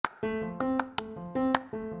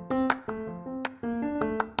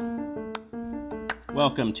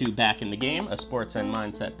Welcome to Back in the Game, a sports and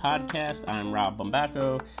mindset podcast. I'm Rob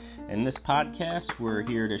Bombacco. In this podcast, we're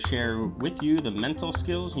here to share with you the mental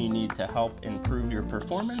skills you need to help improve your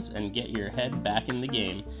performance and get your head back in the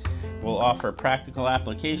game. We'll offer practical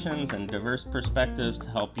applications and diverse perspectives to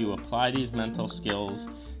help you apply these mental skills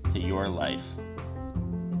to your life.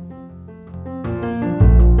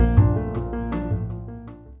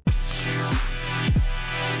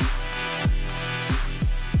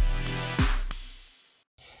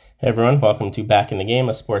 Hey everyone, welcome to Back in the Game,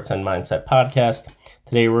 a sports and mindset podcast.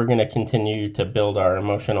 Today we're going to continue to build our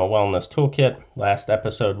emotional wellness toolkit. Last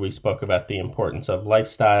episode we spoke about the importance of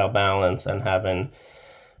lifestyle balance and having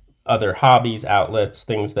other hobbies, outlets,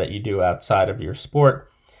 things that you do outside of your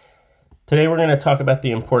sport. Today we're going to talk about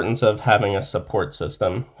the importance of having a support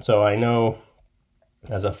system. So I know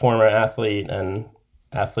as a former athlete and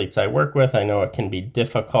athletes I work with, I know it can be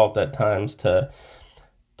difficult at times to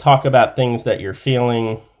talk about things that you're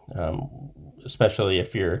feeling, especially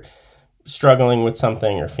if you're struggling with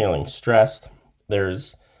something or feeling stressed. I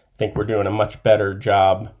think we're doing a much better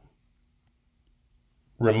job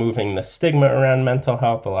removing the stigma around mental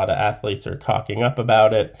health. A lot of athletes are talking up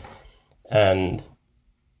about it. And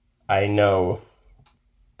I know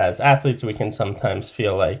as athletes, we can sometimes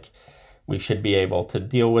feel like we should be able to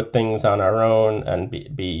deal with things on our own and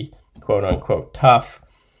be quote unquote tough.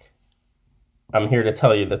 I'm here to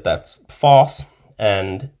tell you that that's false.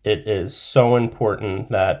 And it is so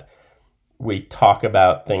important that we talk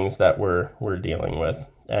about things that we're dealing with.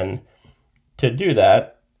 And to do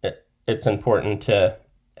that, it's important to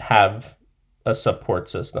have a support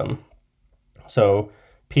system. So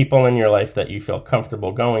people in your life that you feel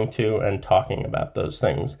comfortable going to and talking about those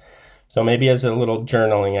things. So maybe as a little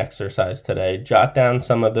journaling exercise today, jot down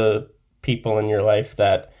some of the people in your life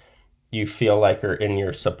that you feel like are in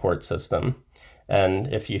your support system.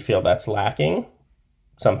 And if you feel that's lacking,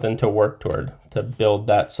 something to work toward, to build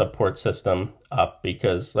that support system up,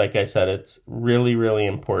 because like I said, it's really, really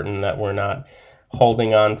important that we're not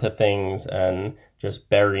holding on to things and just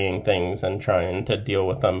burying things and trying to deal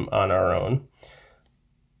with them on our own.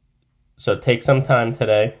 So take some time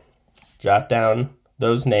today, jot down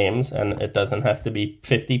those names, and it doesn't have to be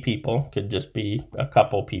 50 people, it could just be a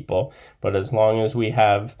couple people, but as long as we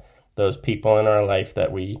have those people in our life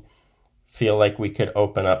that we feel like we could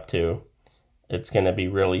open up to, it's going to be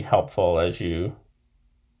really helpful as you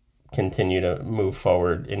continue to move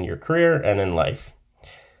forward in your career and in life.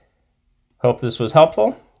 Hope this was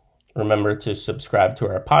helpful. Remember to subscribe to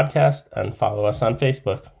our podcast and follow us on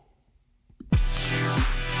Facebook.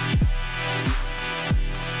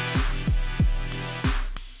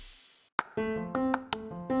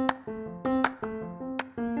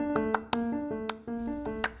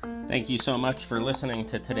 Thank you so much for listening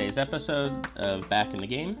to today's episode of Back in the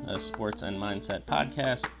Game, a sports and mindset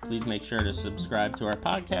podcast. Please make sure to subscribe to our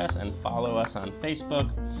podcast and follow us on Facebook.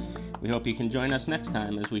 We hope you can join us next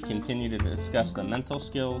time as we continue to discuss the mental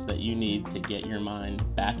skills that you need to get your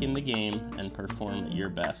mind back in the game and perform at your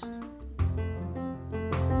best.